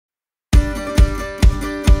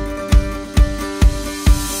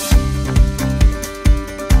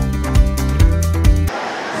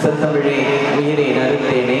செந்தமிழே உயிரை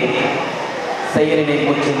நறுத்தேனே, செயலினை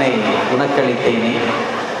மூச்சினை உனக்களித்தேனே,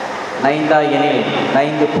 நைந்தாயெனில்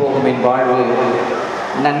நைந்து போகும் என் வாழ்வு,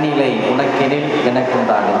 நன்னிலை உனக்கெனில்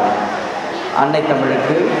எனக்குண்டானே. அன்னை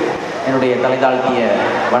தமிழுக்கு என்னுடைய தலைதாழ்த்திய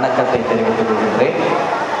வணக்கத்தை தெரிவித்துக் கொள்கின்றேன்.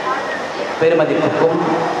 பெருமதிப்புக்கும்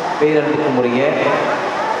பேரன்புக்கும் உரிய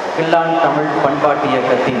கிள்ளான் தமிழ் பண்பாட்டு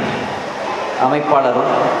இயக்கத்தின்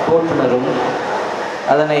அமைப்பாளரும் போற்றுனரும்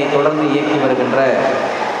அதனை தொடர்ந்து இயக்கி வருகின்ற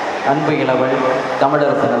அன்பு இளவல்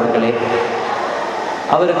தமிழரசன் அவர்களே,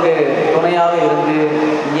 அவருக்கு துணையாக இருந்து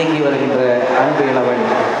இயங்கி வருகின்ற அன்பு இளவல்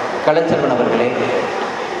கலைச்செல்வன் அவர்களே,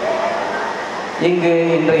 இங்கு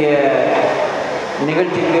இன்றைய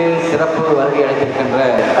நிகழ்ச்சிக்கு சிறப்பு வருகை அளித்திருக்கின்ற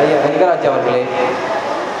ஐயா ரங்கராஜ் அவர்களே,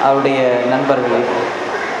 அவருடைய நண்பர்களே,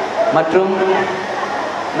 மற்றும்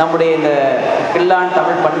நம்முடைய இந்த கிள்ளான்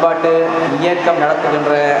தமிழ் பண்பாட்டு இயக்கம்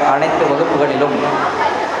நடத்துகின்ற அனைத்து வகுப்புகளிலும்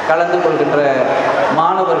கலந்து கொள்கின்ற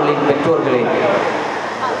மாணவர்களின் பெற்றோர்களே,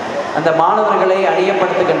 அந்த மாணவர்களை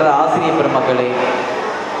அணியப்படுத்துகின்ற ஆசிரியர் பெருமக்களே,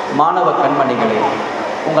 மாணவ கண்மணிகளே,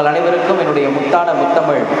 உங்கள் அனைவருக்கும் என்னுடைய முத்தான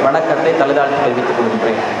முத்தமிழ் வணக்கத்தை தலைதாழ்த்தி தெரிவித்துக்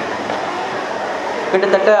கொள்கின்றேன்.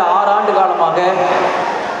 கிட்டத்தட்ட 6 ஆண்டு காலமாக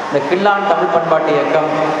இந்த கிள்ளான் தமிழ் பண்பாட்டு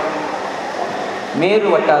இயக்கம் மேரு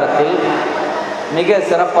வட்டாரத்தில் மிக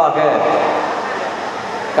சிறப்பாக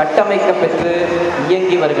கட்டமைக்க பெற்று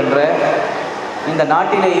இயங்கி வருகின்ற இந்த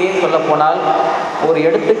நாட்டிலேயே சொல்லப்போனால் ஒரு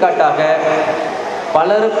எடுத்துக்காட்டாக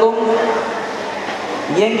பலருக்கும்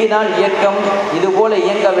இயங்கினால் இயக்கம் இதுபோல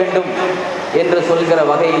இயங்க வேண்டும் என்று சொல்கிற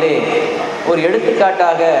வகையிலே ஒரு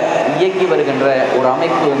எடுத்துக்காட்டாக இயங்கி வருகின்ற ஒரு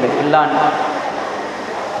அமைப்பு இந்த கிள்ளான்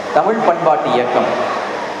தமிழ் பண்பாட்டு இயக்கம்.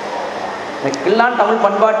 இந்த கிள்ளான் தமிழ்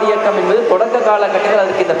பண்பாட்டு இயக்கம் என்பது தொடக்க காலகட்டத்தில்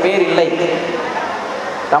அதற்கு இந்த பேர் இல்லை.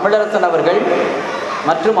 தமிழரசன் அவர்கள்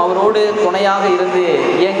மற்றும் அவரோடு துணையாக இருந்து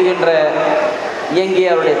இயங்கிய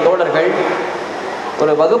அவருடைய தோழர்கள்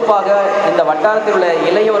ஒரு வகுப்பாக இந்த வட்டாரத்தில் உள்ள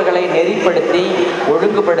இளையவர்களை நெறிப்படுத்தி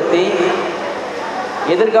ஒழுங்குபடுத்தி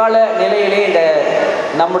எதிர்கால நிலையிலே இந்த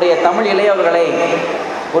நம்முடைய தமிழ் இளையவர்களை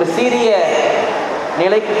ஒரு சீரிய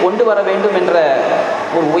நிலைக்கு கொண்டு வர வேண்டும் என்ற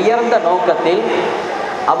ஒரு உயர்ந்த நோக்கத்தில்,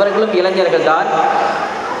 அவர்களும் இளைஞர்கள் தான்,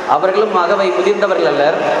 அவர்களும் அகவை முதிர்ந்தவர்கள்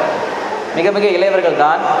அல்லர், மிக மிக இளையவர்கள்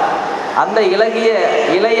தான். அந்த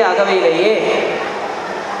இளைய அகவையிலேயே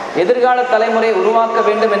எதிர்கால தலைமுறை உருவாக்க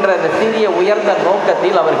வேண்டும் என்ற அந்த சீரிய உயர்ந்த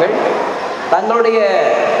நோக்கத்தில் அவர்கள் தங்களுடைய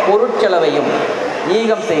பொருட்செலவையும்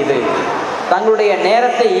ஈகம் செய்து, தங்களுடைய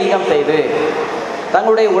நேரத்தை ஈகம் செய்து,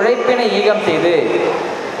 தங்களுடைய உழைப்பினை ஈகம் செய்து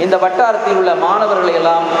இந்த வட்டாரத்தில் உள்ள மாணவர்களை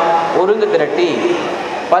எல்லாம் ஒருங்கு திரட்டி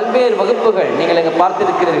பல்வேறு வகுப்புகள் நீங்கள் இங்கே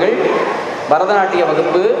பார்த்திருக்கிறீர்கள். பரதநாட்டிய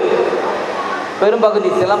வகுப்பு, பெரும்பகுதி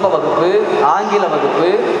சிலம்ப வகுப்பு, ஆங்கில வகுப்பு,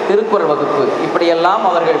 திருக்குறள் வகுப்பு, இப்படியெல்லாம்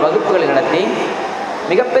அவர்கள் வகுப்புகளை நடத்தி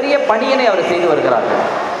மிகப்பெரிய பணியினை அவர் செய்து வருகிறார்கள்.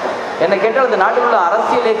 என்னை கேட்டால் இந்த நாட்டில் உள்ள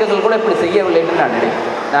அரசியல் இயக்கங்கள் கூட இப்படி செய்யவில்லை என்று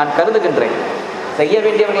நான் கருதுகின்றேன். செய்ய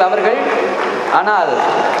வேண்டியவர்கள் அவர்கள், ஆனால்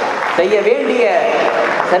செய்ய வேண்டிய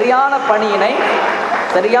சரியான பணியினை,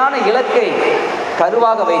 சரியான இலக்கை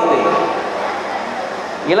கருவாக வைத்து,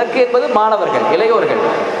 இலக்கு என்பது மாணவர்கள், இளையோர்கள்,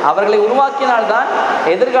 அவர்களை உருவாக்கினால்தான்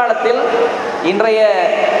எதிர்காலத்தில் இன்றைய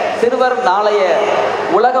சிறுவர் நாளைய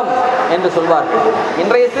உலகம் என்று சொல்வார்கள்.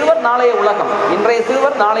 இன்றைய சிறுவர் நாளைய உலகம், இன்றைய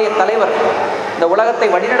சிறுவர் நாளைய தலைவர், இந்த உலகத்தை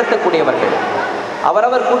வழிநடத்தக்கூடியவர்கள்,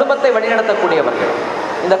 அவரவர் குடும்பத்தை வழிநடத்தக்கூடியவர்கள்,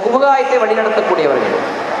 இந்த குமுகாயத்தை வழிநடத்தக்கூடியவர்கள்,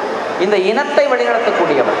 இந்த இனத்தை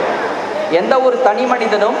வழிநடத்தக்கூடியவர்கள். எந்த ஒரு தனி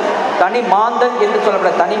மனிதனும், தனி மாந்தன் என்று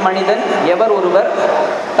சொல்லப்பட்ட தனி மனிதன் எவர் ஒருவர்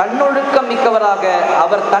தன்னொழுக்கம் மிக்கவராக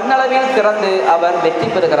அவர் தன்னளவில் சிறந்து அவர் வெற்றி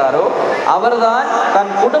பெறுகிறாரோ அவர்தான்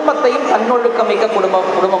தன் குடும்பத்தையும் தன்னொழுக்கம் மிக்க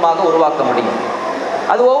குடும்பமாக உருவாக்க முடியும்.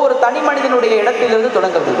 அது ஒவ்வொரு தனி மனிதனுடைய இடத்திலிருந்து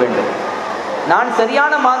தொடங்க வேண்டும். நான்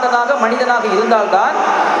சரியான மாந்தனாக மனிதனாக இருந்தால்தான்,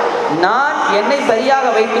 நான் என்னை சரியாக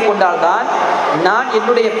வைத்துக் கொண்டால்தான் நான்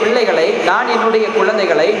என்னுடைய பிள்ளைகளை, நான் என்னுடைய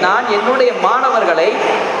குழந்தைகளை, நான் என்னுடைய மாணவர்களை,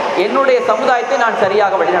 என்னுடைய சமுதாயத்தை நான்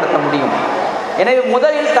சரியாக வழிநடத்த முடியும். எனவே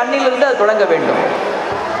முதலில் தன்னிலிருந்து அது தொடங்க வேண்டும்.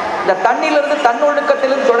 இந்த தன்னிலிருந்து,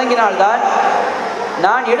 தன்னொழுக்கத்திலிருந்து தொடங்கினால்தான்,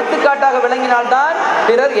 நான் எடுத்துக்காட்டாக விளங்கினால்தான்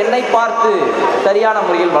பிறர் என்னை பார்த்து சரியான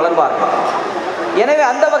முறையில் வளர்வார்கள். எனவே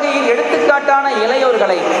அந்த வகையில் எடுத்துக்காட்டான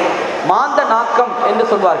இளையோர்களை மாந்த நாக்கம் என்று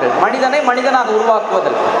சொல்வார்கள். மனிதனை மனிதனாக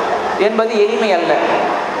உருவாக்குவதல் என்பது எளிமை அல்ல.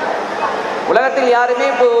 உலகத்தில் யாருமே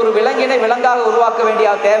இப்போ ஒரு விலங்கினை விலங்காக உருவாக்க வேண்டிய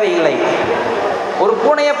தேவையில்லை. ஒரு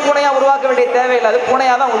பூனையை பூனையா உருவாக்க வேண்டிய தேவையில்லை, அது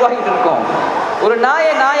பூனையா தான் உருவாக்கிட்டு இருக்கும். ஒரு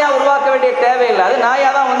நாயை நாயா உருவாக்க வேண்டிய தேவையில்லை, அது நாயா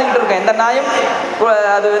தான் வந்துகிட்டு இருக்கும். எந்த நாயும்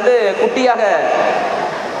அது குட்டியாக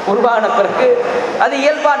உருவான பிறகு அது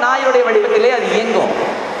இயல்பா நாயுடைய வடிவத்திலே அது இயங்கும்.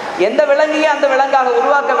 எந்த விலங்கையும் அந்த விலங்காக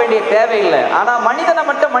உருவாக்க வேண்டிய தேவையில்லை. ஆனா மனிதனை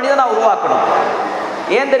மட்டும் மனிதனா உருவாக்கணும்.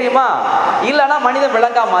 ஏன் தெரியுமா? இல்லைன்னா மனிதன்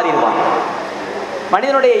விலங்கா மாறிடுவான்.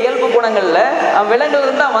 மனிதனுடைய இயல்பு குணங்கள்ல அவன்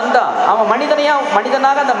விலங்குல தான் வந்தான். அவன்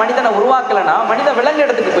மனிதனாக அந்த மனிதனை உருவாக்கலைன்னா மனிதன் விலங்கு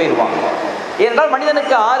இடத்துக்கு போயிடுவான். ஏனென்றால்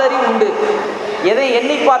மனிதனுக்கு 6 அறிவு உண்டு. எதை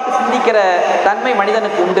எண்ணி பார்த்து சிந்திக்கிற தன்மை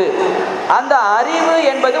மனிதனுக்கு உண்டு. அந்த அறிவு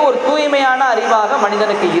என்பது ஒரு தூய்மையான அறிவாக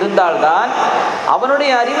மனிதனுக்கு இருந்தால்தான்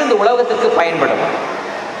அவனுடைய அறிவு இந்த உலகத்திற்கு பயன்படும்.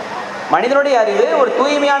 மனிதனுடைய அறிவு ஒரு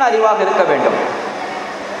தூய்மையான அறிவாக இருக்க வேண்டும்.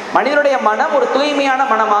 மனிதனுடைய மனம் ஒரு தூய்மையான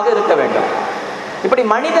மனமாக இருக்க வேண்டும். இப்படி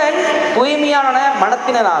மனிதன் தூய்மையான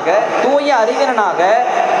மனத்தினனாக, தூய அறிவினனாக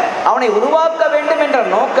அவனை உருவாக்க வேண்டும் என்ற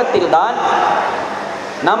நோக்கத்தில் தான்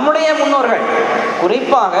நம்முடைய முன்னோர்கள்,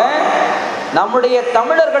 குறிப்பாக நம்முடைய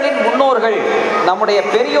தமிழர்களின் முன்னோர்கள், நம்முடைய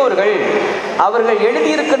பெரியோர்கள், அவர்கள்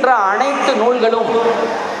எழுதியிருக்கின்ற அனைத்து நூல்களும்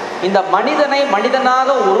இந்த மனிதனை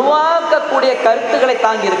மனிதனாக உருவாக்கக்கூடிய கருத்துக்களை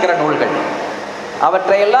தாங்கி இருக்கிற நூல்கள்.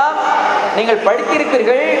 அவற்றையெல்லாம் நீங்கள்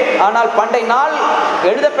படித்திருப்பீர்கள். ஆனால் பண்டை நாள்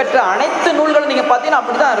எழுதப்பெற்ற அனைத்து நூல்களும் நீங்கள் பார்த்தீங்கன்னா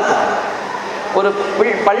அப்படிதான் இருக்கும்.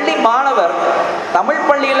 ஒரு பள்ளி மாணவர் தமிழ்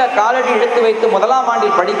பள்ளியில் காலடி எடுத்து வைத்து 1ஆம்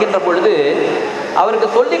ஆண்டில் படிக்கின்ற பொழுது அவருக்கு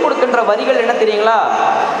சொல்லிக் கொடுக்கின்ற வரிகள் என்ன தெரியுங்களா?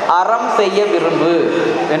 அறம் செய்ய விரும்பு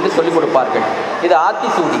என்று சொல்லிக் கொடுப்பார்கள். இது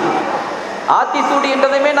ஆத்திசூடி. ஆத்திசூடி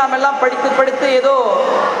என்றதையுமே நாம் எல்லாம் படித்து ஏதோ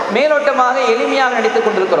மேலோட்டமாக எளிமையாக நடித்துக்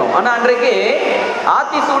கொண்டிருக்கிறோம். ஆனால் அன்றைக்கு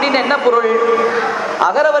ஆத்திசூடின்னு என்ன பொருள்?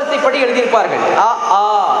 அகரவரிசைப்படி எழுதியிருப்பார்கள். அ ஆ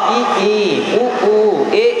இ ஈ உ ஊ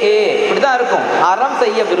ஏ ஏ இப்படிதான் இருக்கும். அறம்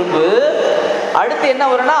செய்ய விரும்பு. அடுத்து என்ன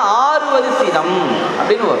வரும்னா 6வது சினம்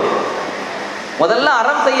அப்படின்னு வரும். முதல்ல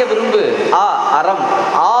அறம் செய்ய விரும்பு, ஆ அறம்,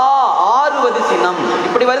 6வது சினம்,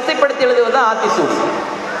 இப்படி வரிசைப்படுத்தி எழுதுவதுதான் ஆத்திசூடி.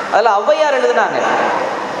 அதில் ஔவையார் எழுதினாங்க,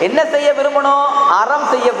 என்ன செய்ய விரும்பணும்? அறம்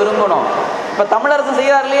செய்ய விரும்பணும். இப்ப தமிழரசன்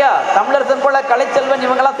செய்யறாரு இல்லையா? தமிழரசன் போல கலைச்செல்வன்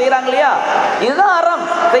இவங்கெல்லாம் செய்யறாங்க இல்லையா? இதுதான் அறம்,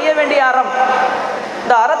 செய்ய வேண்டிய அறம்.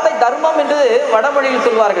 இந்த அறத்தை தர்மம் என்று வடமொழியில்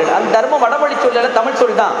சொல்வார்கள். அந்த தர்மம் வடமொழி சொல்ல, தமிழ்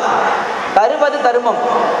சொல் தான். தருவது தர்மம்,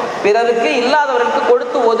 பிறருக்கு இல்லாதவர்களுக்கு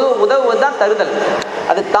கொடுத்து உதவுவதுதான் தருதல்.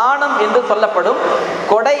 அது தானம் என்று சொல்லப்படும்.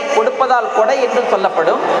 கொடை, கொடுப்பதால் கொடை என்று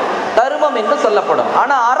சொல்லப்படும். தர்மம் என்று சொல்லப்படும்.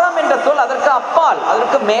 ஆனா அறம் என்ற சொல் அதற்கு அப்பால்,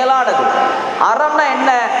 அதற்கு மேலானது. அறம்னா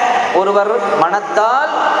என்ன? ஒருவர்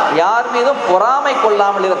மனத்தால் யார் மீதும் பொறாமை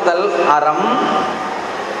கொள்ளாமல் இருத்தல் அறம்.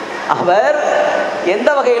 அவர் எந்த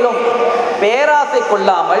வகையிலும் பேராசை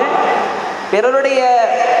கொள்ளாமல், பிறருடைய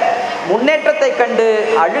முன்னேற்றத்தை கண்டு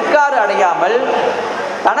அழுக்காறு அடையாமல்,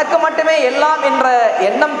 தனக்கு மட்டுமே எல்லாம் என்ற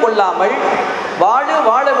எண்ணம் கொள்ளாமல்,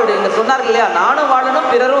 வாழ விடு என்று சொன்னார்கள் இல்லையா? நானும் வாழணும்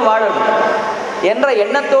பிறரும் வாழணும் என்ற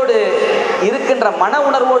எண்ணத்தோடு இருக்கின்ற மன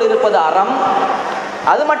உணர்வோடு இருப்பது அறம்.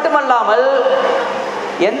 அது மட்டுமல்லாமல்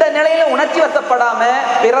எந்த நிலையில உணர்ச்சி வசப்படாம,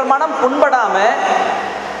 பிறர் மனம் புண்படாம,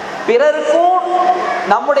 பிறருக்கும்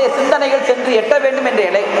நம்முடைய சிந்தனைகள் சென்று எட்ட வேண்டும் என்ற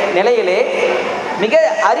நிலையிலே மிக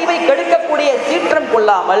அறிவை கெடுக்கக்கூடிய சீற்றம்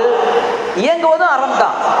கொள்ளாமல் இயங்குவதும்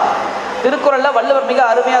அறம்தான். திருக்குறள்ல வள்ளுவர் மிக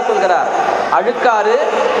அருமையா சொல்கிறார், அழுக்காறு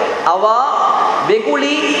அவா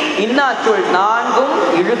வெகுளி இன்னாச்சொல் 4ம்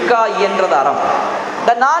இழுக்கா இயன்றது அறம்.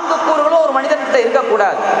 இந்த 4 கூறுகளும் ஒரு மனிதன்கிட்ட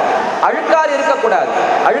இருக்கக்கூடாது. அழுக்காறு இருக்கக்கூடாது.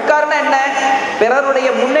 அழுக்காறுனா என்ன? பிறருடைய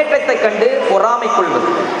முன்னேற்றத்தை கண்டு பொறாமை கொள்வது.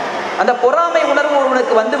 அந்த பொறாமை உணர்வு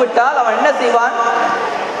ஒருவனுக்கு வந்துவிட்டால் அவன் என்ன செய்வான்?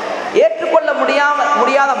 ஏற்றுக்கொள்ள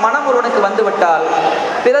முடியாத மனம் ஒருவனுக்கு வந்துவிட்டால்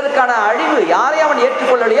பிறருக்கான அழிவு, யாரை அவன்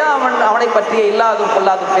ஏற்றுக்கொள்ளலையோ அவனை பற்றிய இல்லாதும்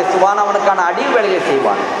கொள்ளாதும் பேசுவான். அவனுக்கான அழிவு வேலையை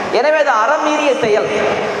செய்வான். எனவே அது அறம் மீறிய செயல்.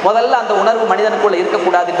 முதல்ல அந்த உணர்வு மனிதனுக்குள்ள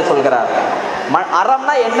இருக்கக்கூடாது என்று சொல்கிறார்.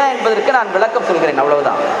 அறம்னா என்ன என்பதற்கு நான் விளக்கம் சொல்கிறேன்,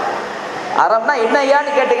 அவ்வளவுதான். அறம்னா என்ன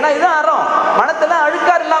ஐயான்னு கேட்டீங்கன்னா இதுதான் அறம். மனத்துல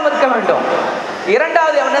அழுக்காறு இல்லாமல் இருக்க வேண்டும்.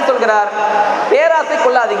 இரண்டாவது அவன் என்ன சொல்கிறார்? பேராசை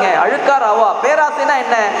கொள்ளாதீங்க. அழுக்கார் ஆவா. பேராசைனா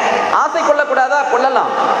என்ன? ஆசை கொள்ளக்கூடாதா?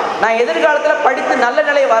 கொள்ளலாம். நான் எதிர்காலத்தில் படித்து நல்ல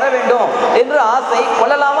நிலை வர வேண்டும் என்று ஆசை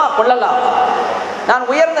கொள்ளலாமா? கொள்ளலாம். நான்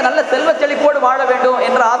உயர்ந்த நல்ல செல்வ செழிப்போடு வாழ வேண்டும்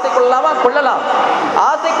என்று ஆசை கொள்ளலாமா? கொள்ளலாம்.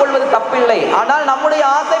 ஆசை கொள்வது தப்பில்லை. ஆனால் நம்முடைய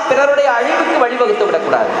ஆசை பிறருடைய அழிவுக்கு வழிவகுத்து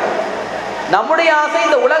விடக்கூடாது. நம்முடைய ஆசை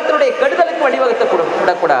இந்த உலகத்தினுடைய கெடுதலுக்கு வழிவகுத்து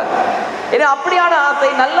விடக்கூடாது. ஏன்னா அப்படியான ஆசை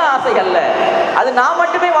நல்ல ஆசை அல்ல. அது நாம்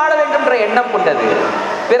மட்டுமே வாழ வேண்டும் என்ற எண்ணம் கொண்டது,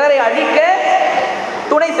 பிறரை அழிக்க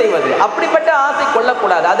துணை செய்வது. அப்படிப்பட்ட ஆசை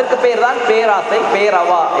கொள்ளக்கூடாது. அதற்கு பெயர் தான் பேராசை,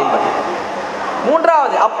 பேரவா என்பது.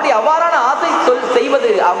 மூன்றாவது, அப்படி அவ்வாறான ஆசை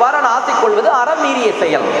செய்வது, அவ்வாறான ஆசை கொள்வது அறம் மீறிய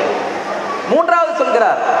செயல். மூன்றாவது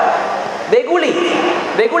சொல்கிறார் வெகுளி.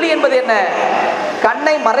 வெகுளி என்பது என்ன?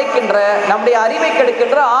 கண்ணை மறைக்கின்ற, நம்முடைய அறிவை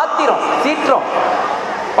கெடுக்கின்ற ஆத்திரம், சீற்றம்.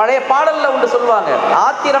 பழைய பாடல்ல ஒன்று சொல்லுவாங்க,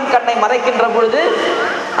 ஆத்திரம் கண்ணை மறைக்கின்ற பொழுது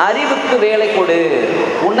அறிவுக்கு வேலை கொடு.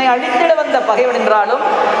 உன்னை அழித்திட வந்த பகைவன் என்றாலும்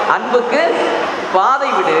அன்புக்கு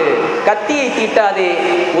பாதை விடு. கத்தியை தீட்டாதே,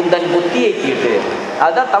 உந்தன் புத்தியை தீட்டு.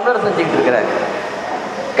 அதுதான் தமிழர் செஞ்சுக்கிட்டு இருக்கிறார்.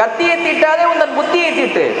 கத்தியை தீட்டாதே உந்தன் புத்தியை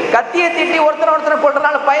தீட்டு. கத்தியை தீட்டி ஒருத்தனை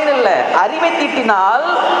கொள்றதுனால பயன் இல்லை. அறிவை தீட்டினால்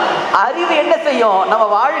அறிவு என்ன செய்யும்? நம்ம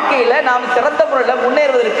வாழ்க்கையில நாம் சிறந்த முறையில்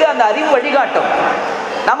முன்னேறுவதற்கு அந்த அறிவு வழிகாட்டும்.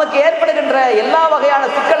 நமக்கு ஏற்படுகின்ற எல்லா வகையான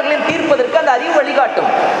சிக்கல்களையும் தீர்ப்பதற்கு அந்த அறிவு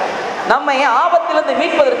வழிகாட்டும். நம்மை ஆபத்திலிருந்து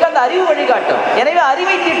மீட்பதற்கு அந்த அறிவு வழிகாட்டும். எனவே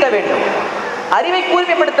அறிவை தீட்ட வேண்டும், அறிவை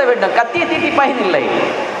கூர்மைப்படுத்த வேண்டும். கத்தியை தீட்டி பயன் இல்லை.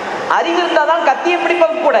 அறிவு இருந்தால்தான் கத்தியை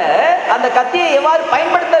பிடிப்பவன் கூட அந்த கத்தியை எவ்வாறு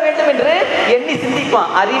பயன்படுத்த வேண்டும் என்று எண்ணி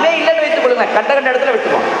சிந்திப்பான். அறிவே இல்லைன்னு வைத்துக் கொள்ளுங்க, கண்ட இடத்துல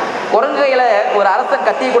விட்டுருவான். குரங்கு கையில ஒரு அரசன்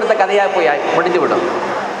கத்தியை கொடுத்த கதையா போய் முடிந்துவிடும்.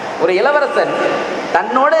 ஒரு இளவரசன்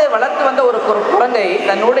தன்னோடு வளர்த்து வந்த ஒரு குரங்கை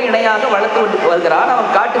தன்னோடு இணையாக வளர்த்து வருகிறான்.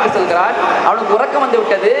 அவன் காட்டுக்கு செல்கிறான். அவனுக்கு உறக்கம் வந்து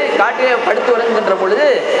விட்டது. காட்டிலே படுத்து வருகின்ற பொழுது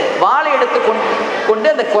வாளை எடுத்து கொண்டு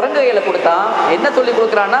அந்த குரங்கு கையில கொடுத்தான். என்ன சொல்லி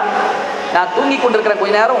கொடுக்குறான்னா, நான் தூங்கி கொண்டிருக்கிற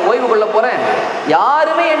கொஞ்ச நேரம் ஓய்வு கொள்ள போறேன்,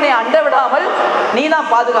 யாருமே என்னை அண்ட விடாமல் நீ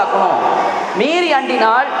தான் பாதுகாக்கணும், மீறி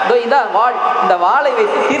அண்டினால் இதான் வாள், இந்த வாளை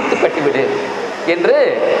வைத்து தீர்த்து கட்டிவிடு என்று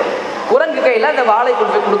குரங்கு கையில அந்த வாளை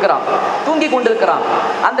கொண்டு போய் கொடுக்கிறான். தூங்கி கொண்டிருக்கிறான்.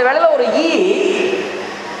 அந்த வேளையில ஒரு ஈ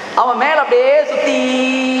அவன் மேல அப்படியே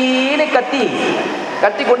சுத்தின்னு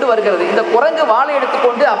கத்தி கொண்டு வருகிறது. இந்த குரங்கு வாளை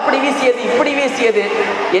எடுத்துக்கொண்டு அப்படி வீசியது, இப்படி வீசியது,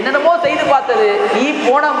 என்னென்னமோ செய்து பார்த்தது. ஈ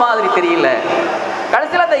போன மாதிரி தெரியல.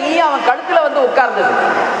 கடைசியில் அந்த ஈ அவன் கழுத்துல வந்து உட்கார்ந்தது.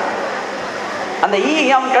 அந்த ஈ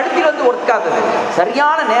அவன் கழுத்தில் வந்து உட்கார்ந்தது.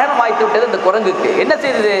 சரியான நேரம் ஆய்த்து விட்டது. இந்த குரங்குக்கு என்ன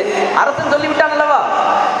செய்தது? அரசன் சொல்லிவிட்டான் அல்லவா,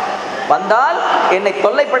 வந்தால் என்னை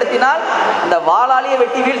தொல்லைப்படுத்தினால் அந்த வாளாலேயே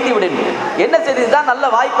வெட்டி வீழ்த்தி விடும். என்ன செய்ததுதான் நல்ல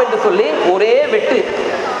வாய்ப்பு என்று சொல்லி ஒரே வெட்டு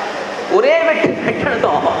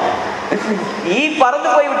வெட்டெடுத்தோம். ஈ பறந்து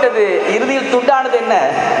போய்விட்டது. இறுதியில் துண்டானது என்ன?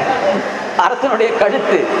 அரசனுடைய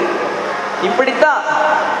கழுத்து. இப்படித்தான்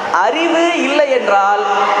அறிவு இல்லை என்றால்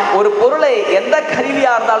ஒரு பொருளை எந்த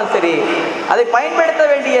கருவியா இருந்தாலும் சரி அதை பயன்படுத்த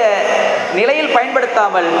வேண்டிய நிலையில்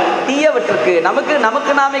பயன்படுத்தாமல் தீயவற்றுக்கு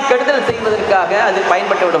நமக்கு நாமே கெடுதல் செய்வதற்காக அது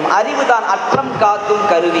பயன்பட்டுவிடும். அறிவு தான் அற்றம் காக்கும்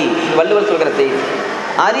கருவி. வள்ளுவர் சொல்கிற செய்தி,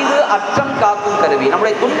 அறிவு அற்றம் காக்கும் கருவி.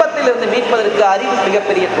 நம்முடைய துன்பத்தில் இருந்து மீட்பதற்கு அறிவு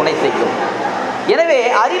மிகப்பெரிய துணை செய்யும். எனவே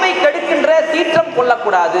அறிவை கெடுக்கின்ற சீற்றம்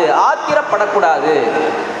கொள்ளக்கூடாது, ஆத்திரப்படக்கூடாது,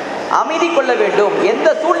 அமைதி கொள்ள வேண்டும். எந்த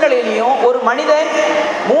சூழ்நிலையிலையும் ஒரு மனிதன்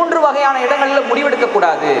 3 வகையான இடங்களில் முடிவெடுக்க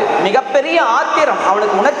கூடாது. மிகப்பெரிய ஆத்திரம்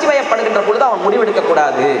அவனுக்கு உணர்ச்சி வயப்படுகின்ற பொழுது அவன் முடிவெடுக்க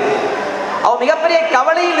கூடாது. அவன் மிகப்பெரிய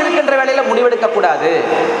கவலையில் இருக்கின்ற வேளையில முடிவெடுக்க கூடாது.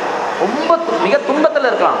 ரொம்ப மிக துன்பத்தில்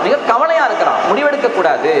இருக்கிறான், மிக கவலையா இருக்கிறான், முடிவெடுக்க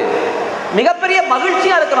கூடாது. மிகப்பெரிய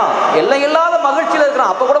மகிழ்ச்சியா இருக்கிறான், எல்லை இல்லாத மகிழ்ச்சியில்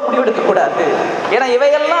இருக்கிறான், அப்ப கூட முடிவெடுக்க கூடாது. ஏன்னா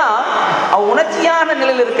இவையெல்லாம் அவன் உணர்ச்சியான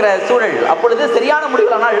நிலையில் இருக்கிற சூழல். அப்பொழுது சரியான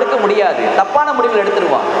முடிவுகள் எடுக்க முடியாது, தப்பான முடிவுகள்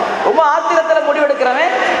எடுத்துருவான். ரொம்ப ஆத்திரத்தில்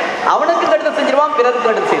முடிவெடுக்கிறவன் அவனுக்கு கெடுதல் செஞ்சிருவான், பிறருக்கு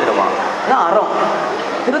கெடுதல் செய்திருவான். அறம்.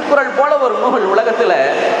 திருக்குறள் போல ஒரு நூல் உலகத்துல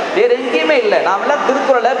வேற எங்கேயுமே இல்லை. நாம எல்லாம்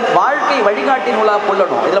திருக்குறளை வாழ்க்கை வழிகாட்டி நூலா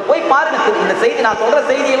கொள்ளணும். இதுல போய் பாருங்க, இந்த செய்தி நான் சொல்ற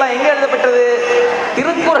செய்தியெல்லாம் எங்க எழுதப்பட்டது?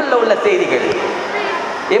 திருக்குறள்ல உள்ள செய்திகள்.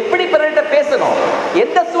 எப்படி பிறர்கிட்ட பேசணும்,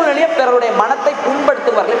 எந்த சூழ்நிலையும் பிறருடைய மனத்தை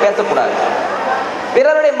புண்படுத்துவர்கள் பேசக்கூடாது.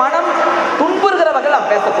 பிறருடைய மனம் துன்புறுகிறவர்கள்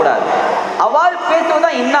நாம் பேசக்கூடாது. அவ்வாறு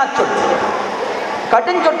பேசுவதுதான் இன்னாச்சொல்.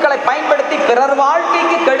 கடுஞ்சொற்களை பயன்படுத்தி பிறர்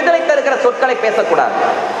வாழ்க்கைக்கு கெடுதலை தருகிற சொற்களை பேசக்கூடாது.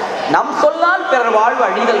 நம் சொல்லால் பிறர் வாழ்வு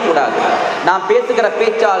அழிதல் கூடாது. நாம் பேசுகிற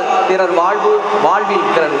பேச்சால் பிறர் வாழ்வில்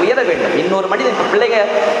பிறர் உயர வேண்டும். இன்னொரு மனிதன் பிள்ளைங்க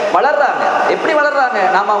வளர்றாங்க, எப்படி வளர்றாங்க?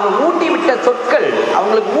 நாம் அவங்க ஊட்டி விட்ட சொற்கள்,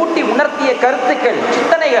 அவங்களுக்கு ஊட்டி உணர்த்திய கருத்துக்கள்,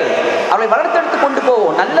 சிந்தனைகள் அவளை வளர்த்தெடுத்து கொண்டு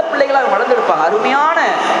போவோம். நல்ல பிள்ளைகளாக வளர்ந்தெடுப்பாங்க. அருமையான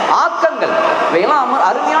ஆக்கங்கள், இவையெல்லாம்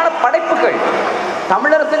அருமையான படைப்புகள்.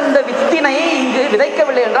 தமிழரசன் இந்த வித்தினையை இங்கு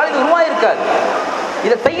விதைக்கவில்லை என்றால் இது உருவாயிருக்காது.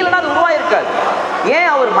 இதை செய்யலைன்னா அது உருவாயிருக்காது. ஏன்?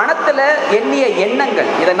 அவர் மனத்துல எண்ணிய எண்ணங்கள்,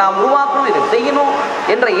 இதை நாம் உருவாக்கணும், இதை செய்யணும்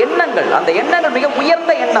என்ற எண்ணங்கள், அந்த எண்ணங்கள் மிக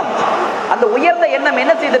உயர்ந்த எண்ணம். அந்த உயர்ந்த எண்ணம்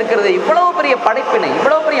என்ன செய்திருக்கிறது? இவ்வளவு பெரிய படைப்பினை,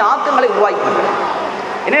 இவ்வளவு பெரிய ஆக்கங்களை உருவாக்கி.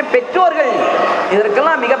 எனவே பெற்றோர்கள்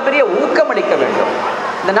இதற்கெல்லாம் மிகப்பெரிய ஊக்கமளிக்க வேண்டும்.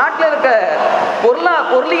 இந்த நாட்டில் இருக்க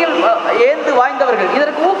பொருளியல் ஏந்து வாய்ந்தவர்கள்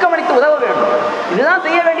இதற்கு ஊக்கமளித்து உதவ வேண்டும். இதுதான்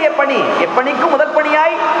செய்ய வேண்டிய பணி. எப்பணிக்கும் முதல்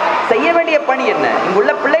பணியாய் செய்ய வேண்டிய பணி என்ன?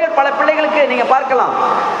 இங்குள்ள பிள்ளைகள், பல பிள்ளைகளுக்கு நீங்க பார்க்கலாம்,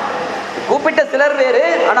 கூப்பிட்ட சிலர் வேறு,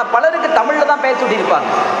 ஆனா பலருக்கு தமிழ்ல தான் பேச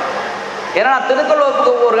சொல்லியிருப்பாங்க. ஏன்னா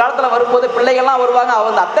திருக்குறளுக்கு ஒரு காலத்துல வரும்போது பிள்ளைகள்லாம் வருவாங்க,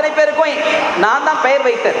 அவங்க அத்தனை பேருக்கும் நான் தான் பெயர்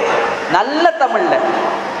வைத்தது. நல்ல தமிழ்ல,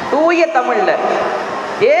 தூய தமிழ்ல.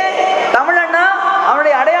 ஏன் தமிழன்னா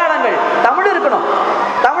அவனுடைய அடையாளங்கள் தமிழ் இருக்கணும்.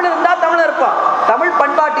 தமிழ் இருந்தா தமிழ் இருப்பான். தமிழ்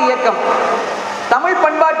பண்பாட்டு இயக்கம், தமிழ்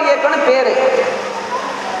பண்பாட்டு இயக்கம்னு பேரு.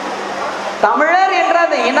 தமிழர் என்ற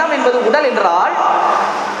அந்த இனம் என்பது உடல் என்றால்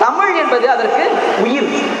தமிழ் என்பது அதற்கு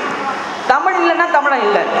உயிர். தமிழ் இல்லைன்னா தமிழன்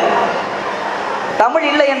இல்லை. தமிழ்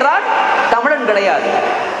இல்லை என்றால் தமிழன் கிடையாது.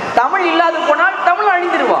 தமிழ் இல்லாது போனால் தமிழ்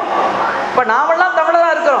அழிந்துருவான். இப்ப நாமெல்லாம் தமிழரா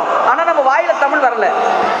இருக்கிறோம், ஆனா நம்ம வாயில தமிழ் வரல,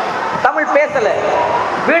 தமிழ் பேசல,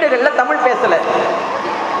 வீடுகள்ல தமிழ் பேசல.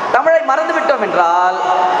 தமிழை மறந்து விட்டோம் என்றால்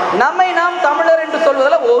நம்மை நாம் தமிழர் என்று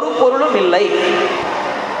சொல்வதில் ஒரு பொருளும் இல்லை.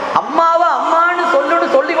 அம்மாவை அம்மான்னு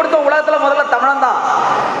சொல்லி கொடுத்த உலகத்துல முதல்ல தமிழன் தான்.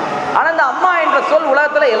 ஆனா இந்த அம்மா என்ற சொல்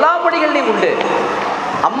உலகத்துல எல்லா மொழிகள்லையும் உண்டு.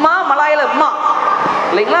 அம்மா மலாயில அம்மா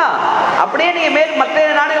இல்லைங்களா? அப்படியே நீங்க மற்ற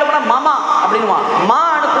நாடுகள் போனா மாமா அப்படின்னுவா,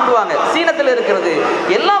 மான்னு கூப்பிடுவாங்க. சீனத்தில் இருக்கிறது.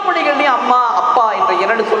 எல்லா மொழிகள்லையும் அம்மா அப்பா என்ற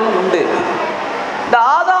இரண்டு சொல்லும் உண்டு. இந்த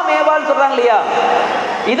ஆதாம் ஏவாள் சொல்றாங்க இல்லையா,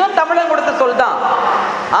 இதுவும் தமிழன் கொடுத்த சொல் தான்.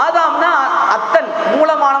 ஆதாம்னா அத்தன்,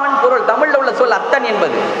 மூலமானவன் பொருள். தமிழ்ல உள்ள சொல் அத்தன்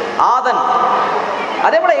என்பது ஆதன்.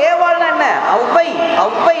 அதே போல ஏவாள்னா என்ன? ஒளவை.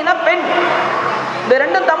 ஒளவைனா பெண். இந்த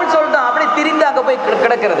ரெண்டும் தமிழ் சொல் தான். அப்படி திரிந்து அங்க போய்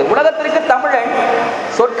கிடக்கிறது. உலகத்திற்கு தமிழன்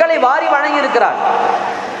சொற்களை வாரி வழங்கி இருக்கிறார்.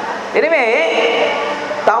 எனவே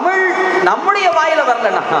தமிழ் நம்முடைய வாயில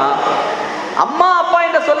வரலன்னா, அம்மா அப்பா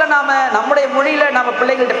என்ற சொல்ல நாம நம்முடைய மொழியில நம்ம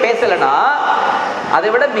பிள்ளைகள்கிட்ட பேசலன்னா, அதை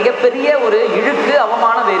விட மிகப்பெரிய ஒரு இழுக்கு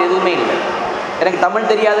அவமானம் வேறு எதுவுமே இல்லை. எனக்கு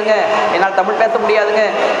தமிழ் தெரியாதுங்க, என்னால் தமிழ் பேச முடியாதுங்க,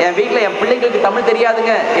 என் வீட்டில் என் பிள்ளைங்களுக்கு தமிழ்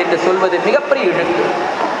தெரியாதுங்க என்று சொல்வது மிகப்பெரிய இழுக்கு.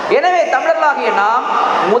 எனவே தமிழர்களாகிய நாம்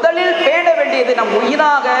முதலில் பேண வேண்டியது, நம்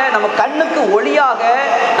உயிராக, நம்ம கண்ணுக்கு ஒளியாக,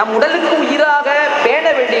 நம் உடலுக்கு உயிராக பேண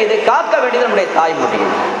வேண்டியது, காக்க வேண்டியது நம்முடைய தாய்மொழி.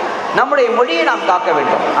 நம்முடைய மொழியை நாம் காக்க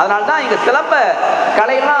வேண்டும். அதனால்தான் இங்க சிலம்ப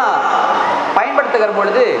கலையெல்லாம் பயன்படுத்துகிற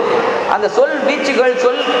பொழுது அந்த சொல் வீச்சுகள்,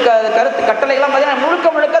 சொல் கருத்து கட்டளைகள்லாம் பார்த்தீங்கன்னா முழுக்க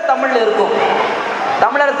முழுக்க தமிழ்ல இருக்கும்.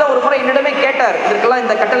 தமிழரசர் ஒரு முறை என்னிடமே கேட்டார், இதுக்கெல்லாம்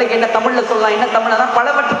இந்த கட்டளைக்கு என்ன தமிழ்ல சொல்லலாம், என்ன தமிழ்னா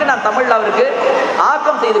பலவற்றுக்கு நான் தமிழ்ல அவருக்கு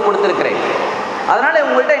ஆக்கம் செய்து கொடுத்திருக்கிறேன். அதனால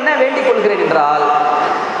உங்கள்கிட்ட என்ன வேண்டிக் கொள்கிறேன் என்றால்,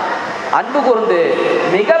 அன்பு கூர்ந்து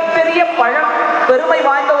மிகப்பெரிய பெருமை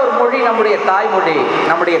வாய்ந்த ஒரு மொழி நம்முடைய தாய்மொழி,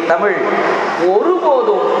 நம்முடைய தமிழ்.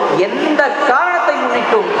 ஒருபோதும் எந்த காரணத்தை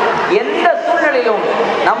முன்னிட்டும் எந்த சூழ்நிலையிலும்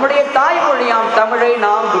நம்முடைய தாய்மொழியாம் தமிழை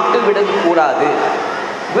நாம் விட்டுவிடக் கூடாது.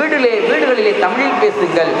 வீடுகளிலே தமிழில்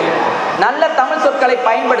பேசுங்கள். நல்ல தமிழ் சொற்களை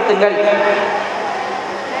பயன்படுத்துங்கள்.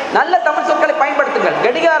 நல்ல தமிழ் சொற்களை பயன்படுத்துங்கள்.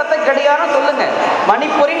 கடிகாரத்தை கடிகாரம் சொல்லுங்க,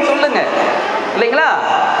 மணிப்பொறின்னு சொல்லுங்க இல்லைங்களா?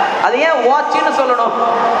 அது ஏன் வாட்ச்னு சொல்லணும்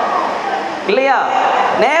இல்லையா?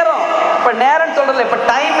 நேரம், இப்ப நேரம் சொல்றதுல இப்ப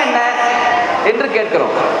டைம் என்ன என்று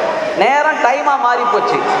கேட்கிறோம். நேரம் டைமா மாறி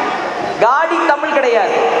போச்சு. காடி தமிழ்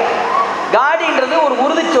கிடையாது. காடின்றது ஒரு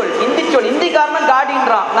உருது சொல், இந்தி சொல். இந்திக்காரனும்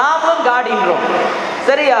காடின்றான், நாமளும் காடின்றோம்.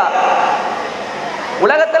 சரியா?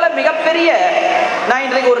 உலகத்துல மிகப்பெரிய, நான்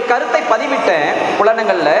இன்றைக்கு ஒரு கருத்தை பதிவிட்டேன்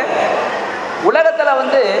புலனங்கள்ல. உலகத்துல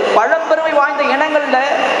பழம்பெருமை வாய்ந்த இனங்கள்ல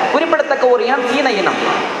குறிப்பிடத்தக்க ஒரு இனம் சீன இனம்.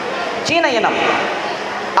 சீன இனம்,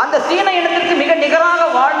 அந்த சீன இனத்திற்கு மிக நிகராக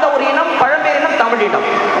வாழ்ந்த ஒரு இனம் பழம்பெயர் இனம் தமிழ் இனம்.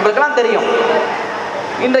 உங்களுக்கெல்லாம் தெரியும்.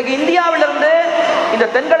 இன்றைக்கு இந்தியாவிலிருந்து இந்த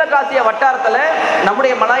தென்கிழக்காசிய வட்டாரத்தில்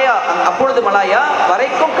நம்முடைய மலாயா, அப்பொழுது மலாயா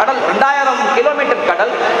வரைக்கும் கடல் 2000 கிலோமீட்டர்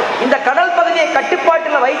கடல். இந்த கடல் பகுதியை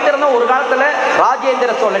கட்டுப்பாட்டில் வைத்திருந்த ஒரு காலத்தில்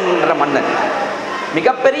ராஜேந்திர சோழன் என்ற மன்னன்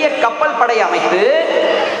மிகப்பெரிய கப்பல் படை அமைத்து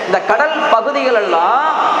இந்த கடல் பகுதிகள் எல்லாம்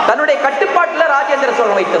தன்னுடைய கட்டுப்பாட்டில் ராஜேந்திர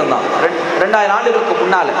சோழன் வைத்திருந்தான். 2000 ஆண்டுகளுக்கு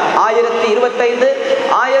முன்னால 1025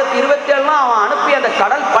 1027 அவன் அனுப்பிய அந்த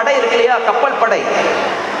கடல் படை இருக்கு இல்லையா, கப்பல் படை,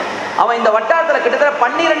 அவன் இந்த வட்டாரத்தில் கிட்டத்தட்ட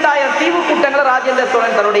 12,000 தீவு கூட்டங்களை ராஜேந்திர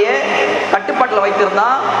சோழன் தன்னுடைய கட்டுப்பாட்டில்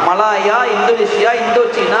வைத்திருந்தான். மலாயா, இந்தோனேஷியா,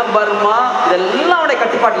 இந்தோசீனா, பர்மா இதெல்லாம் அவனுடைய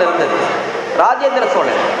கட்டுப்பாட்டில் இருந்தது ராஜேந்திர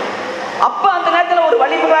சோழன். அப்ப அந்த நேரத்தில் ஒரு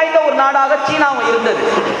வலிமை வாய்ந்த ஒரு நாடாக சீனாவும் இருந்தது.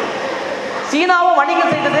 சீனாவும்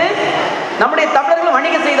வணிகம் செய்தது, நம்முடைய தமிழர்களும்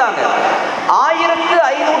வணிகம் செய்தாங்க.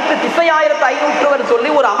 1500 சொல்லி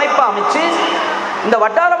ஒரு அமைப்பை அமைச்சு இந்த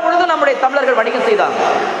வட்டாரம் முழுதும் நம்முடைய தமிழர்கள் வணிகம் செய்தாங்க.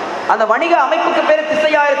 அந்த வணிக அமைப்புக்கு பேரு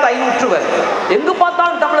 1500. எங்கு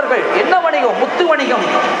பார்த்தாலும் தமிழர்கள். என்ன வணிகம்? முத்து வணிகம்,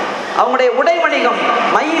 அவங்களுடைய உடை வணிகம்,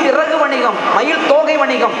 மயில் இறகு வணிகம், மயில் தோகை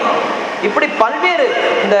வணிகம், இப்படி பல்வேறு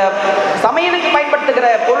இந்த சமையலுக்கு பயன்படுத்துகிற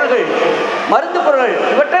பொருள்கள், மருந்து பொருள்கள்,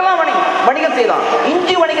 இவற்றெல்லாம் வணிகம் செய்தான்.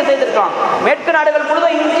 இஞ்சி வணிகம் செய்திருக்கான். மேற்கு நாடுகள்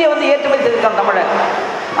முழுவதும் இஞ்சியை ஏற்றுமதி செய்திருக்கான் தமிழன்.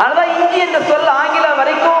 அதனால்தான் இஞ்சி என்ற சொல் ஆங்கிலம்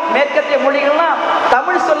வரைக்கும் மேற்கத்திய மொழிகள்லாம்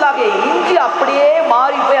தமிழ் சொல்லாக இஞ்சி அப்படியே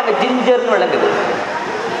மாறி போய் அங்க ஜிஞ்சர்னு விளங்குது.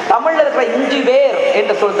 தமிழ்ல இருக்கிற இஞ்சி வேர்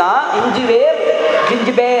என்ற சொல் தான் இஞ்சி வேர்,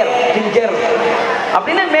 ஜிஞ்சு பேர், ஜிஞ்சர்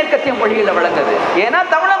அப்படின்னு மேற்கத்திய மொழிகளில் விளங்குது. ஏன்னா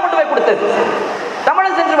தமிழன் கொண்டு போய் கொடுத்தது,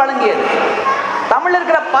 தமிழன் சென்று வழங்கியது. தமிழ்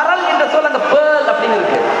இருக்கிற பரல் என்ற சொல் அந்த பேர்ல் அப்படின்னு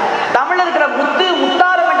இருக்கு. தமிழ் இருக்கிற முத்து,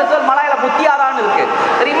 முத்தாரம் என்ற சொல் மலையாள முத்தியாரான்னு இருக்கு.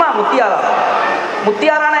 தெரியுமா? முத்தியாரா.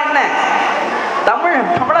 முத்தியாரானா என்ன?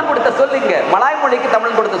 தமிழன் கொடுத்த சொல். இங்க மலாய் மொழிக்கு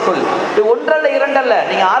தமிழ் கொடுத்த சொல். இது ஒன்றல்ல இரண்டல்ல,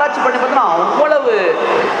 நீங்க ஆராய்ச்சி பண்ணி பார்த்தா அவ்வளவு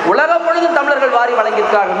உலகம் முழுதும் தமிழர்கள் வாரி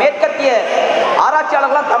வழங்கியிருக்கிறார்கள். மேற்கத்திய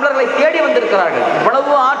ஆராய்ச்சியாளர்களாம் தமிழர்களை தேடி வந்திருக்கிறார்கள்.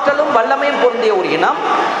 இவ்வளவு ஆற்றலும் வல்லமையும் பொருந்திய ஒரு இனம்.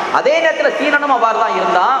 அதே நேரத்தில் சீனனும் அவ்வாறு தான்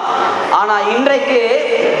இருந்தான். ஆனா இன்றைக்கு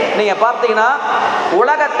நீங்க பார்த்தீங்கன்னா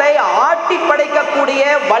உலகத்தை ஆட்டி படைக்கக்கூடிய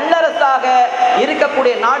வல்லரசு வல்லரசாக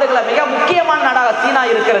இருக்கக்கூடிய நாடுகளை மிக முக்கியமான நாடாக சீனா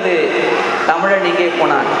இருக்கிறது. தமிழன் எங்கே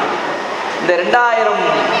போனான்? இந்த 2000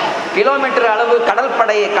 கிலோமீட்டர் அளவு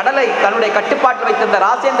கடலை தன்னுடைய கட்டுப்பாட்டு வைத்திருந்த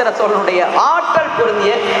ராஜேந்திர சோழனுடைய ஆற்றல்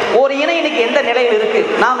பொருந்திய ஒரு இணை இன்னைக்கு எந்த நிலையில் இருக்கு?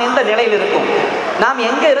 நாம் எந்த நிலையில் இருக்கோம்? நாம்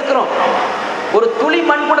எங்க இருக்கிறோம்? ஒரு துளி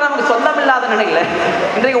மண் கூட நமக்கு சொந்தம் இல்லாத நிலையில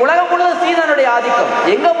இன்றைக்கு உலகம் முழுவதும் சீனாவுடைய ஆதிக்கம்,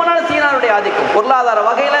 எங்க போனாலும் சீனாவுடைய ஆதிக்கம். பொருளாதார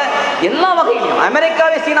வகையில எல்லா வகையிலும்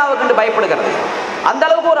அமெரிக்காவே சீனாவை கண்டு பயப்படுகிறது. அந்த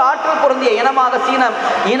அளவுக்கு ஒரு ஆற்றல் பொருந்திய இனமாக சீன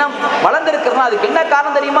இனம் வளர்ந்திருக்கிறதுனா அதுக்கு என்ன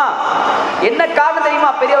காரணம் தெரியுமா? என்ன காரணம்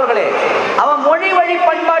தெரியுமா பெரியவர்களே? அவன் மொழி வழி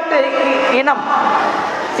பண்பாட்டு இனம்.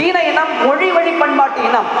 சீன இனம் மொழி வழி பண்பாட்டு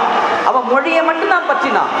இனம். அவன் மொழியை மட்டும் தான்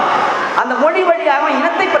பற்றினான். அந்த மொழி வழி அவன்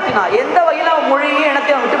இனத்தை பற்றினான். எந்த வகையில் அவன் மொழியை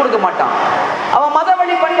இனத்தை அவன் விட்டுக் கொடுக்க மாட்டான். அவன் மத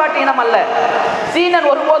வழி பண்பாட்டு இனம் அல்ல. சீனன்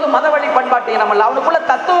ஒருபோதும் மத வழி பண்பாட்டு இனம் அல்ல. அவனுக்குள்ள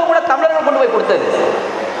தத்துவம் கூட தமிழர்கள் கொண்டு போய் கொடுத்தது.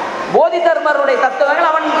 போதி தர்மருடைய தத்துவங்கள்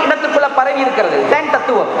அவன் இனத்துக்குள்ள பரவி இருக்கிறது. ஜென்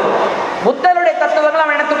தத்துவம், புத்தருடைய தத்துவங்கள்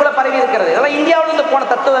அவன் இனத்துக்குள்ள பரவி இருக்கிறது. அதெல்லாம் இந்தியாவிலிருந்து போன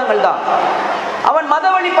தத்துவங்கள் தான். அவன் மத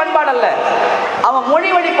வழி பண்பாடு அல்ல, அவன் மொழி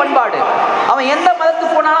வழி பண்பாடு. அவன் எந்த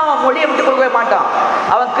மதத்துக்கு போனாலும் அவன் மொழியை விட்டு கொடுக்கவே மாட்டான்.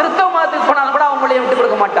 அவன் கிறிஸ்தவ மதத்துக்கு போனாலும் கூட அவன் மொழியை விட்டு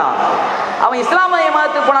கொடுக்க மாட்டான். அவன் இஸ்லாமிய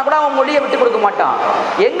மதத்துக்கு போனா கூட அவன் மொழியை விட்டு கொடுக்க மாட்டான்.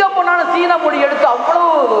 எங்க போனாலும் சீன மொழி எடுத்து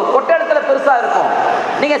அவ்வளவு கொட்ட இடத்துல பெருசா இருக்கும்.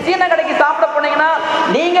 நீங்க சீன கடைக்கு சாப்பிட போனீங்கன்னா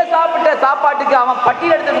நீங்க சாப்பிட்ட சாப்பாட்டுக்கு அவன்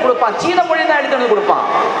பட்டியல் எடுத்து கொடுப்பான். சீன மொழி தான் எடுத்து வந்து கொடுப்பான்.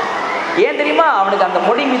 ஏன் தெரியுமா? அவனுக்கு அந்த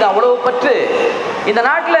மொழி மீது அவ்வளவு பற்று. இந்த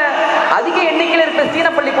நாட்டில் அதிக எண்ணிக்கையில் இருக்கிற சீன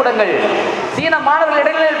பள்ளிக்கூடங்கள், சீன மாணவர்கள்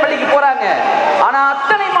இடைநிலை பள்ளிக்கு போறாங்க. ஆனா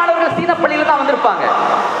அத்தனை மாணவர்கள் சீன பள்ளியில தான் வந்திருப்பாங்க.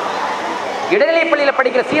 இடைநிலை பள்ளியில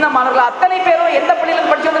படிக்கிற சீன மாணவர்கள் அத்தனை பேரும் எந்த பள்ளியில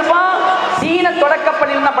படிச்சு வந்திருப்பான்? சீன தொடக்க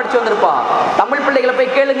பள்ளியில தான் படிச்சு வந்திருப்பான். தமிழ் பள்ளிகளை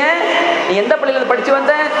போய் கேளுங்க, நீ எந்த பள்ளியில படிச்சு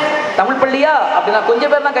வந்த? தமிழ் பள்ளியா அப்படின்னா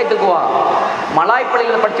கொஞ்சம் பேர் தான் கை தூக்குவான். மலாய்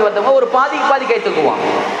பள்ளியில படிச்சு வந்தவங்க ஒரு பாதிக்கு பாதி கை தூக்குவான்.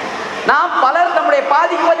 நாம் பலர் நம்முடைய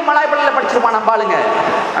பாதிக்கு பாதி மலாய் பள்ளியில படிச்சிருப்பான் நம்ம ஆளுங்க.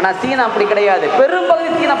 ஆனா சீனா அப்படி கிடையாது. பெரும்பகுதி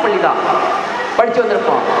சீன பள்ளி தான் படிச்சு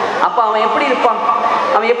வந்திருப்பான். அப்ப அவன் எப்படி இருப்பான்?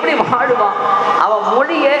 அவன் எப்படி வாழுவான்? அவன்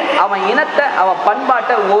மொழியை, அவன் இனத்தை, அவன்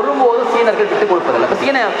பண்பாட்டை ஒருபோதும் சீனர்கள் விட்டுக் கொடுப்பதில்லை. இப்ப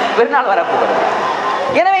சீன பெருநாள் வரப்போகிறது.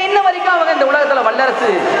 எனவே இன்ன வரைக்கும் அவங்க இந்த உலகத்துல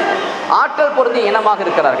வல்லரசு ஆற்றல் பொருந்திய இனமாக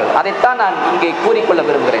இருக்கிறார்கள். அதைத்தான் நான் இங்கே கூறிக்கொள்ள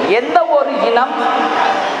விரும்புகிறேன். எந்த ஒரு இனம்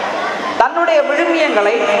தன்னுடைய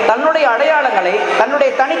விழுமியங்களை, தன்னுடைய அடையாளங்களை, தன்னுடைய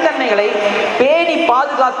தனித்தன்மைகளை பேணி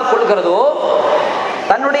பாதுகாத்துக் கொள்கிறதோ,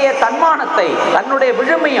 தன்னுடைய தன்மானத்தை, தன்னுடைய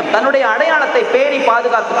விழுமியம், தன்னுடைய அடையாளத்தை பேணி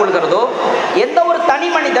பாதுகாத்துக் கொள்கிறதோ, எந்த ஒரு தனி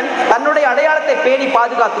மனிதன் தன்னுடைய அடையாளத்தை பேணி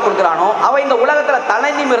பாதுகாத்துக் கொள்கிறானோ அவன் இந்த உலகத்துல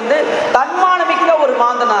தலை நிமிர்ந்து தன்மானமிக்க ஒரு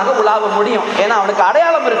மாந்தனாக உலாவ முடியும். ஏன்னா அவனுக்கு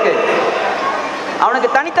அடையாளம் இருக்கு, அவனுக்கு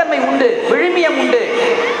தனித்தன்மை உண்டு, விழுமியம் உண்டு.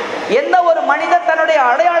 எந்த ஒரு மனிதன் தன்னுடைய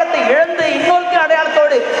அடையாளத்தை இழந்து இன்னொரு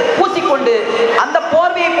அடையாளத்தோடு பூசிக்கொண்டு அந்த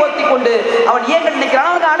போர்வையை போர்த்தி கொண்டு அவன் ஏங்க நினைக்கிறான்,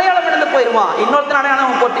 அவனுக்கு அடையாளம் இழந்து போயிருவான். இன்னொருத்தன் அடையாளம்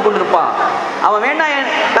அவன் போர்த்தி கொண்டிருப்பான். அவன் வேணா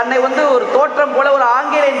தன்னை ஒரு தோற்றம் போல, ஒரு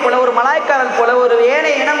ஆங்கிலேயன் போல, ஒரு மலாய்க்காரன் போல, ஒரு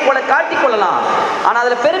ஏழை இனம் போல காட்டிக் கொள்ளலாம். ஆனா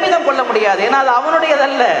அதுல பெருமிதம் கொள்ள முடியாது. ஏன்னா அது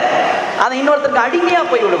அவனுடையதல்ல. அதை இன்னொருத்தருக்கு அடிமையா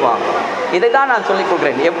போய் விடுவான். இதைதான் நான் சொல்லிக்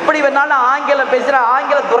கொள்கிறேன். எப்படி வேணாலும் ஆங்கிலம் பேசுற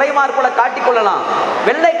ஆங்கில துறைமார் போல காட்டிக்கொள்ளலாம்,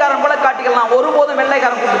 வெள்ளைக்காரன் போல காட்டிக்கலாம். ஒருபோதும்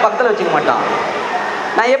வெள்ளைக்காரன் பக்கத்தில் வச்சுக்க மாட்டான்.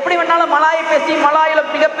 நான் எப்படி வேணாலும் மலாயை பேசி மலாயில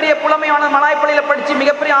மிகப்பெரிய புலமையான மலாய் பள்ளியில படிச்சு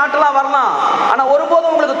மிகப்பெரிய ஆற்றலா வரலாம். ஆனா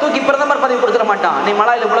ஒருபோதும் உங்களுக்கு தூக்கி பிரதமர் பதவி கொடுத்துட மாட்டான். நீ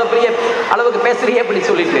மலாயில இவ்வளவு பெரிய அளவுக்கு பேசுறியே அப்படி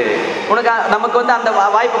சொல்லிட்டு உனக்கு நமக்கு அந்த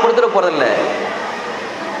வாய்ப்பு கொடுத்துட போறதில்ல.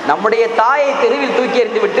 நம்முடைய தாயை தெருவில் தூக்கி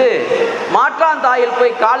எறிந்து விட்டு மாற்றான் தாயில்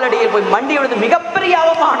போய் காலடியில் போய் மண்டி விழுந்து மிகப்பெரிய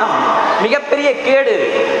அவமானம், மிகப்பெரிய கேடு.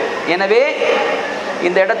 எனவே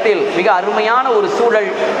இந்த இடத்தில் மிக அருமையான ஒரு சூழல்,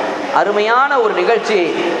 அருமையான ஒரு நிகழ்ச்சி.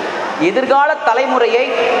 எதிர்கால தலைமுறையை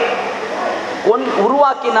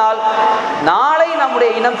உருவாக்கினால் நாளை நம்முடைய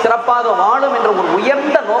இனம் சிறப்பாக வாழும் என்ற ஒரு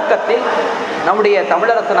உயர்ந்த நோக்கத்தில் நம்முடைய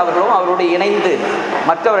தமிழரசன் அவர்களும் அவருடைய இணைந்து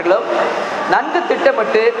மற்றவர்களும் நன்கு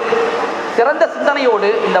திட்டமிட்டு சிறந்த சிந்தனையோடு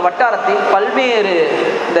இந்த வட்டாரத்தில் பல்வேறு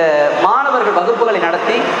இந்த மாணவர்கள் வகுப்புகளை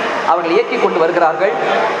நடத்தி அவர்கள் இயக்கி கொண்டு வருகிறார்கள்.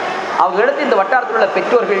 அவர்களிடத்தில் இந்த வட்டாரத்தில் உள்ள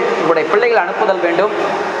பெற்றோர்கள் உங்களுடைய பிள்ளைகளை அனுப்புதல் வேண்டும்.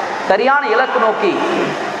 சரியான இலக்கு நோக்கி,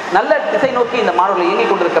 நல்ல திசை நோக்கி இந்த மாணவர்கள் இயங்கிக்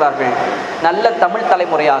கொண்டிருக்கிறார்கள். நல்ல தமிழ்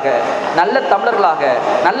தலைமுறையாக, நல்ல தமிழர்களாக,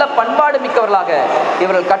 நல்ல பண்பாடு மிக்கவர்களாக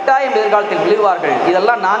இவர்கள் கட்டாயம் எதிர்காலத்தில் விழுவார்கள்.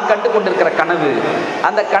 இதெல்லாம் நான் கண்டு கொண்டிருக்கிற கனவு.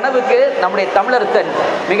 அந்த கனவுக்கு நம்முடைய தமிழரசன்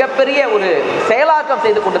மிகப்பெரிய ஒரு செயலாக்கம்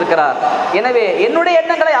செய்து கொண்டிருக்கிறார். எனவே என்னுடைய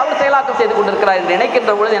எண்ணங்களை அவர் செயலாக்கம் செய்து கொண்டிருக்கிறார் என்று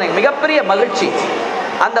நினைக்கின்ற பொழுது எனக்கு மிகப்பெரிய மகிழ்ச்சி.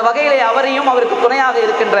 அந்த வகையிலே அவரையும் அவருக்கு துணையாக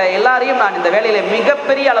இருக்கின்ற எல்லாரையும் நான் இந்த வேளையிலே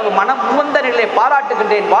மிகப்பெரிய அளவு மனம் உந்த நிலையை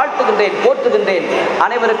பாராட்டுகின்றேன், வாழ்த்துகின்றேன், போற்றுகின்றேன்.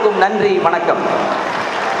 அனைவருக்கும் நன்றி, வணக்கம்.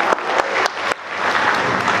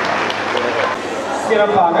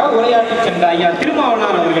 சிறப்பாக உரையாற்றி சென்ற ஐயா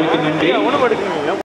திருமாவளவன் அவர்களுக்கு நன்றி.